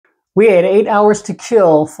We had 8 hours to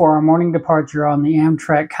kill for our morning departure on the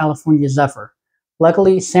Amtrak California Zephyr.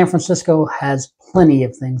 Luckily, San Francisco has plenty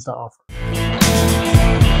of things to offer.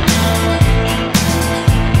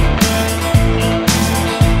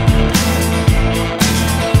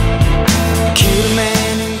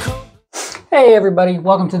 Hey everybody,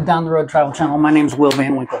 welcome to the Down the Road Travel Channel. My name is Will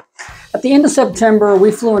Van Winkle. At the end of September,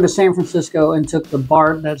 we flew into San Francisco and took the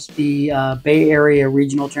BART, that's the Bay Area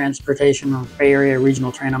Regional Transportation, or Bay Area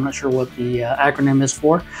Regional Train, I'm not sure what the acronym is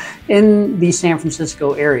for, in the San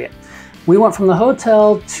Francisco area. We went from the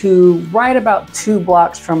hotel to right about 2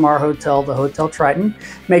 blocks from our hotel, the Hotel Triton.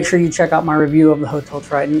 Make sure you check out my review of the Hotel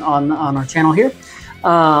Triton on our channel here.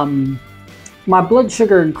 My blood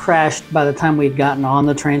sugar had crashed by the time we had gotten on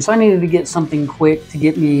the train, so I needed to get something quick to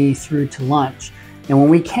get me through to lunch. And when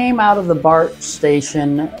we came out of the BART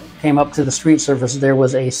station, came up to the street surface, there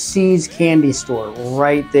was a See's candy store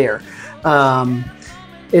right there.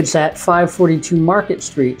 It's at 542 Market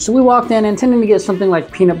Street. So we walked in intending to get something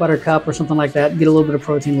like peanut butter cup or something like that, get a little bit of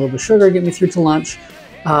protein, a little bit of sugar, get me through to lunch.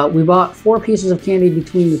 We bought 4 pieces of candy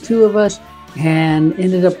between the 2 of us and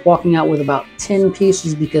ended up walking out with about 10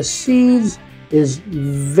 pieces because See's is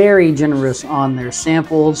very generous on their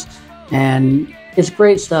samples, and it's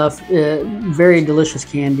great stuff, very delicious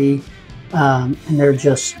candy, and they're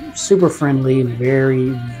just super friendly, very,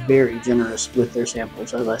 very generous with their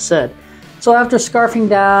samples, as I said. So after scarfing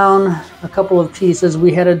down a couple of pieces,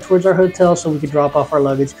 we headed towards our hotel so we could drop off our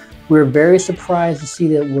luggage. We were very surprised to see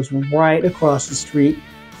that it was right across the street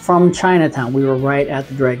from Chinatown. We were right at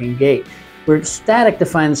the Dragon Gate. We were ecstatic to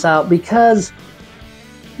find this out because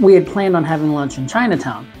we had planned on having lunch in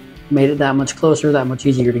Chinatown. Made it that much closer, that much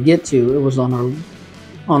easier to get to. It was on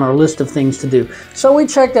our list of things to do. So we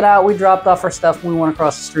checked it out. We dropped off our stuff. We went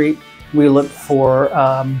across the street. We looked for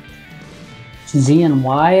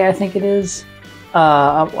ZNY, I think it is.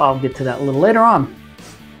 I'll get to that a little later on.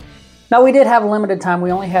 Now, we did have a limited time.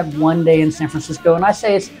 We only had 1 day in San Francisco, and I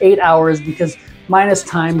say it's 8 hours because minus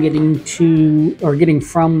time getting to or getting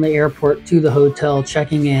from the airport to the hotel,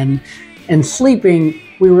 checking in, and sleeping,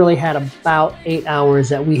 we really had about 8 hours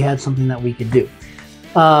that we had something that we could do.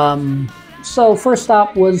 So first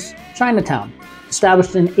stop was Chinatown.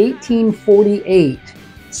 Established in 1848,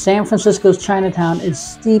 San Francisco's Chinatown is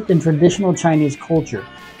steeped in traditional Chinese culture.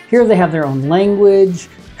 Here they have their own language,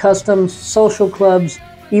 customs, social clubs,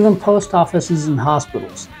 even post offices and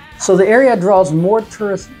hospitals. So the area draws more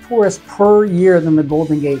tourists per year than the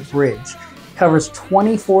Golden Gate Bridge. Covers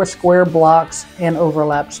 24 square blocks and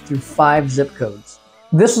overlaps through 5 zip codes.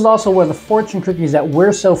 This is also where the fortune cookies that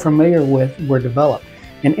we're so familiar with were developed.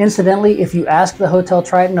 And incidentally, if you ask the Hotel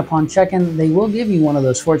Triton upon check-in, they will give you one of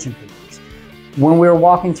those fortune cookies. When we were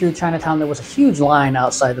walking through Chinatown, there was a huge line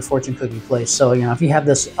outside the fortune cookie place. So, if you have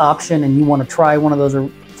this option and you want to try one of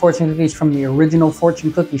those fortune cookies from the original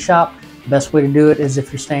fortune cookie shop, the best way to do it is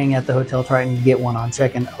if you're staying at the Hotel Triton, get one on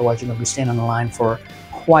check-in. Otherwise, you're going to be standing in the line for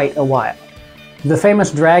quite a while. The famous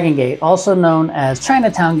Dragon Gate, also known as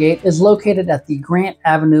Chinatown Gate, is located at the Grant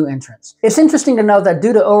Avenue entrance. It's interesting to note that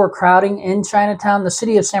due to overcrowding in Chinatown, the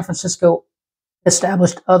city of San Francisco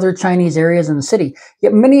established other Chinese areas in the city.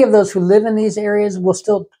 Yet many of those who live in these areas will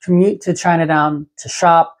still commute to Chinatown to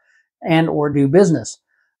shop and or do business.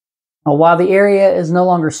 Now, while the area is no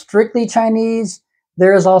longer strictly Chinese,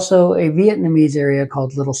 there is also a Vietnamese area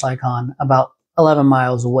called Little Saigon, about 11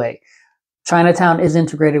 miles away. Chinatown is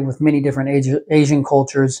integrated with many different Asian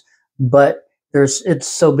cultures, but it's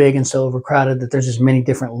so big and so overcrowded that there's just many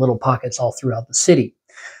different little pockets all throughout the city.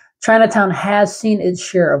 Chinatown has seen its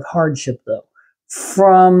share of hardship, though.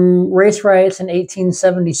 From race riots in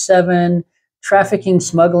 1877, trafficking,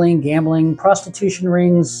 smuggling, gambling, prostitution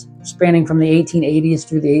rings spanning from the 1880s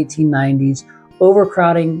through the 1890s,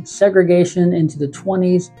 overcrowding, segregation into the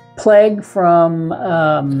 20s, plague from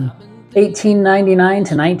 1899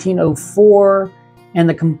 to 1904, and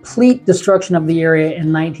the complete destruction of the area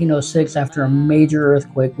in 1906 after a major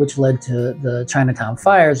earthquake, which led to the Chinatown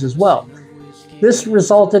fires as well. This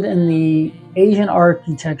resulted in the Asian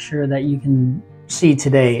architecture that you can see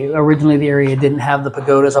today. Originally, the area didn't have the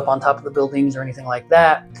pagodas up on top of the buildings or anything like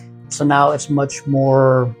that, so now it's much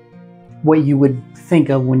more what you would think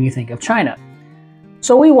of when you think of China.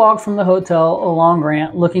 So we walked from the hotel along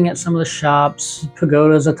Grant, looking at some of the shops,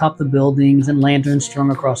 pagodas atop the buildings, and lanterns strung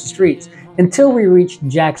across the streets, until we reached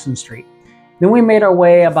Jackson Street. Then we made our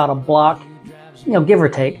way about a block, give or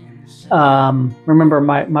take. Remember,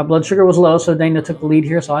 my blood sugar was low, so Dana took the lead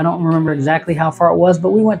here, so I don't remember exactly how far it was, but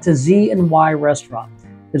we went to Z&Y Restaurant.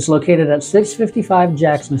 It's located at 655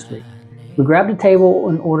 Jackson Street. We grabbed a table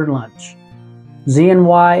and ordered lunch.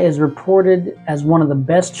 ZNY is reported as one of the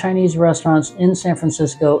best Chinese restaurants in San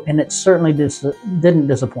Francisco, and it certainly didn't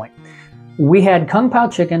disappoint. We had Kung Pao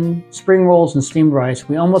chicken, spring rolls, and steamed rice.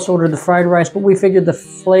 We almost ordered the fried rice, but we figured the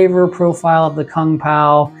flavor profile of the Kung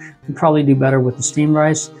Pao could probably do better with the steamed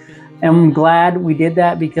rice. And I'm glad we did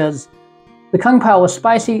that because the Kung Pao was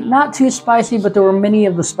spicy, not too spicy, but there were many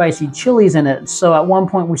of the spicy chilies in it. So at one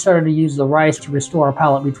point we started to use the rice to restore our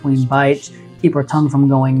palate between bites, keep our tongue from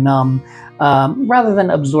going numb, rather than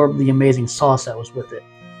absorb the amazing sauce that was with it.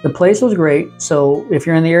 The place was great, so if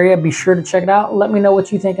you're in the area, be sure to check it out. Let me know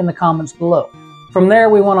what you think in the comments below. From there,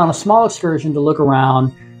 we went on a small excursion to look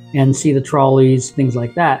around and see the trolleys, things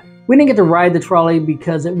like that. We didn't get to ride the trolley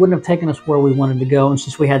because it wouldn't have taken us where we wanted to go, and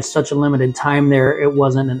since we had such a limited time there, it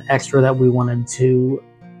wasn't an extra that we wanted to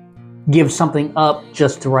give something up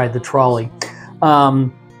just to ride the trolley.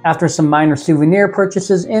 After some minor souvenir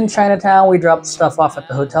purchases in Chinatown, we dropped stuff off at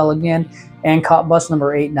the hotel again and caught bus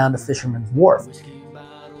number 8 down to Fisherman's Wharf.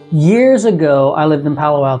 Years ago, I lived in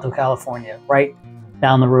Palo Alto, California, right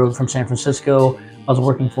down the road from San Francisco. I was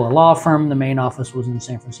working for a law firm. The main office was in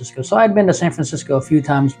San Francisco. So I'd been to San Francisco a few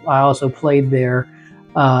times. I also played there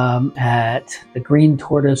at the Green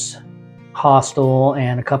Tortoise Hostel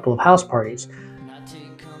and a couple of house parties.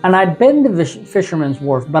 And I'd been to Fisherman's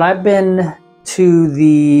Wharf, but I've been to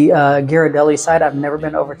the Ghirardelli side. I've never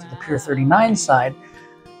been over to the Pier 39 side.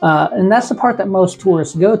 And that's the part that most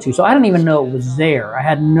tourists go to. So I didn't even know it was there. I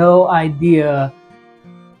had no idea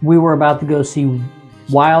we were about to go see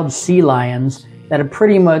wild sea lions that had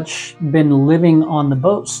pretty much been living on the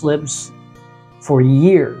boat slips for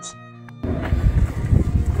years.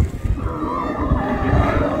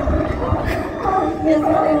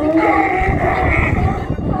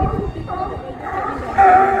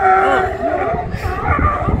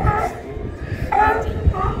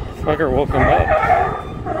 Fucker woke him up.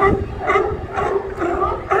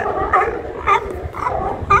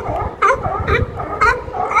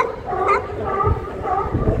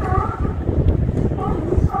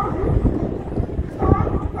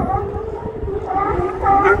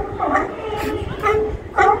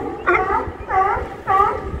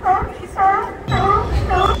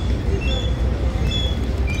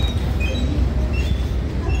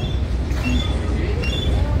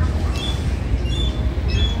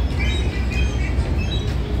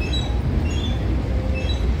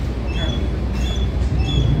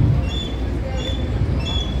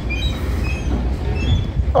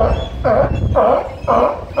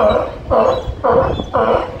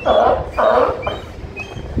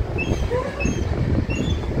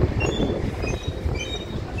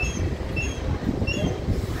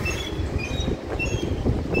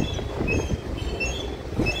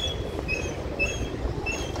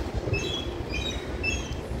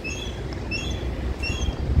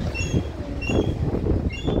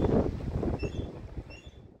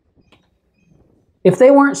 If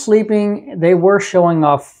they weren't sleeping, they were showing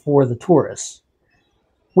off for the tourists.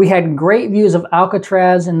 We had great views of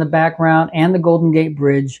Alcatraz in the background and the Golden Gate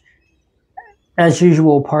Bridge, as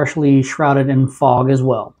usual, partially shrouded in fog as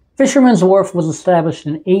well. Fisherman's Wharf was established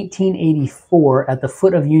in 1884 at the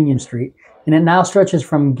foot of Union Street, and it now stretches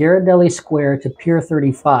from Ghirardelli Square to Pier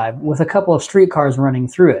 35, with a couple of streetcars running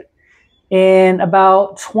through it. In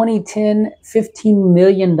about 2010, $15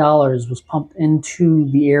 million was pumped into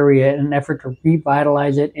the area in an effort to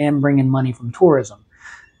revitalize it and bring in money from tourism.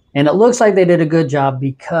 And it looks like they did a good job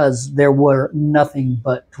because there were nothing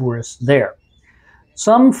but tourists there.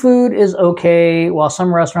 Some food is okay, while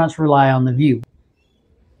some restaurants rely on the view.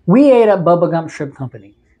 We ate at Bubba Gump Shrimp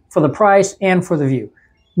Company for the price and for the view.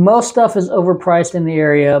 Most stuff is overpriced in the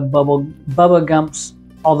area. Bubba Gump's,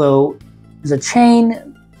 although is a chain,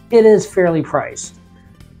 it is fairly priced.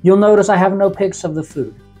 You'll notice I have no pics of the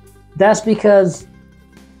food. That's because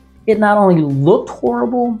it not only looked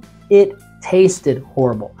horrible, it tasted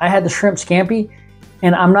horrible. I had the shrimp scampi,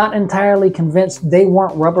 and I'm not entirely convinced they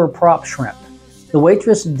weren't rubber prop shrimp. The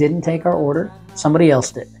waitress didn't take our order, somebody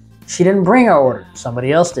else did. She didn't bring our order,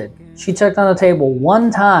 somebody else did. She checked on the table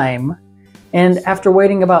one time, and after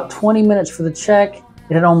waiting about 20 minutes for the check,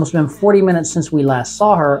 it had almost been 40 minutes since we last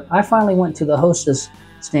saw her, I finally went to the hostess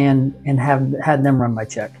stand and had them run my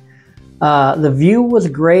check. The view was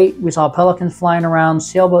great. We saw pelicans flying around,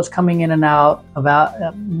 sailboats coming in and out.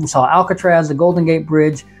 We saw Alcatraz, the Golden Gate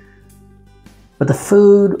Bridge, but the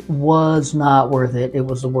food was not worth it. It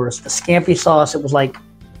was the worst. The scampi sauce, it was like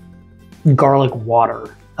garlic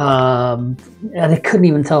water. And I couldn't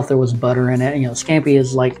even tell if there was butter in it. You know, scampi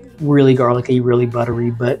is like really garlicky, really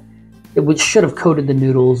buttery, but it should have coated the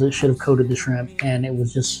noodles. It should have coated the shrimp, and it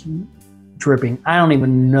was just dripping. I don't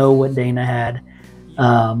even know what Dana had.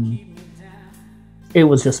 It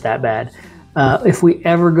was just that bad. If we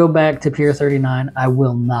ever go back to Pier 39, I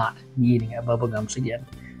will not be eating at Bubba Gump's again.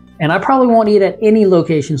 And I probably won't eat at any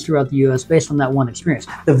locations throughout the U.S. based on that one experience.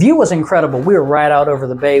 The view was incredible. We were right out over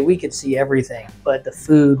the bay. We could see everything, but the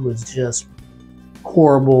food was just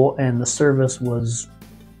horrible and the service was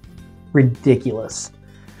ridiculous.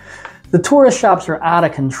 The tourist shops are out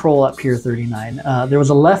of control at Pier 39. There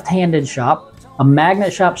was a left-handed shop, a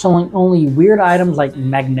magnet shop selling only weird items like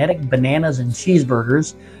magnetic bananas and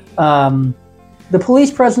cheeseburgers. The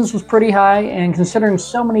police presence was pretty high, and considering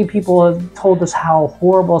so many people have told us how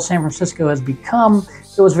horrible San Francisco has become,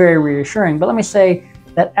 it was very reassuring. But let me say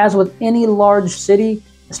that as with any large city,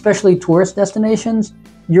 especially tourist destinations,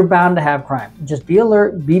 you're bound to have crime. Just be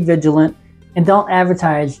alert, be vigilant, and don't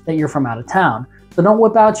advertise that you're from out of town. So don't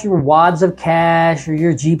whip out your wads of cash or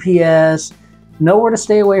your GPS. Know where to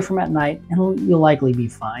stay away from at night, and you'll likely be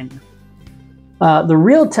fine. The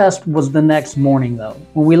real test was the next morning, though.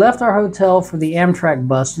 When we left our hotel for the Amtrak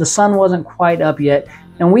bus, the sun wasn't quite up yet,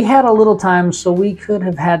 and we had a little time, so we could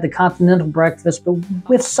have had the continental breakfast, but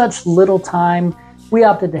with such little time, we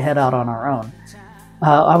opted to head out on our own.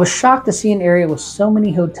 I was shocked to see an area with so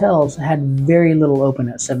many hotels that had very little open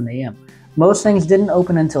at 7 a.m. Most things didn't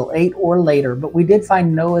open until 8 or later, but we did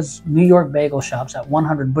find Noah's New York Bagel Shops at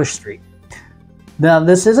 100 Bush Street. Now,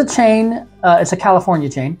 this is a chain, it's a California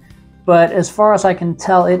chain, but as far as I can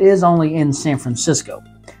tell, it is only in San Francisco.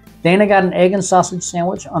 Dana got an egg and sausage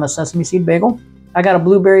sandwich on a sesame seed bagel. I got a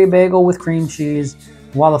blueberry bagel with cream cheese.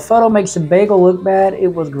 While the photo makes the bagel look bad, it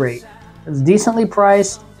was great. It was decently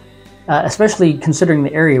priced, especially considering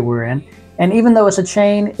the area we're in. And even though it's a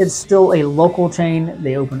chain, it's still a local chain.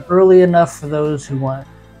 They open early enough for those who want,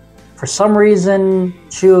 for some reason,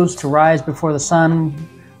 choose to rise before the sun,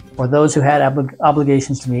 or those who had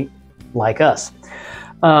obligations to meet, like us.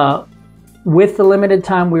 With the limited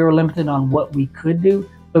time, we were limited on what we could do,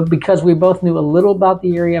 but because we both knew a little about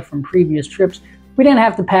the area from previous trips, we didn't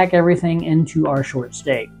have to pack everything into our short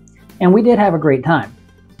stay. And we did have a great time.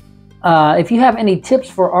 If you have any tips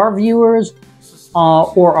for our viewers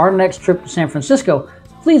or our next trip to San Francisco,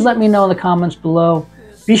 please let me know in the comments below.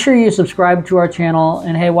 Be sure you subscribe to our channel,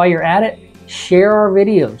 and hey, while you're at it, share our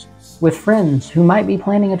videos with friends who might be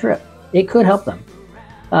planning a trip. It could help them.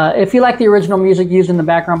 If you like the original music used in the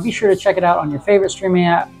background, be sure to check it out on your favorite streaming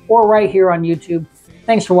app or right here on YouTube.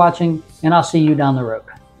 Thanks for watching, and I'll see you down the road.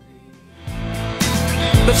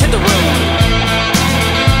 Let's hit the road.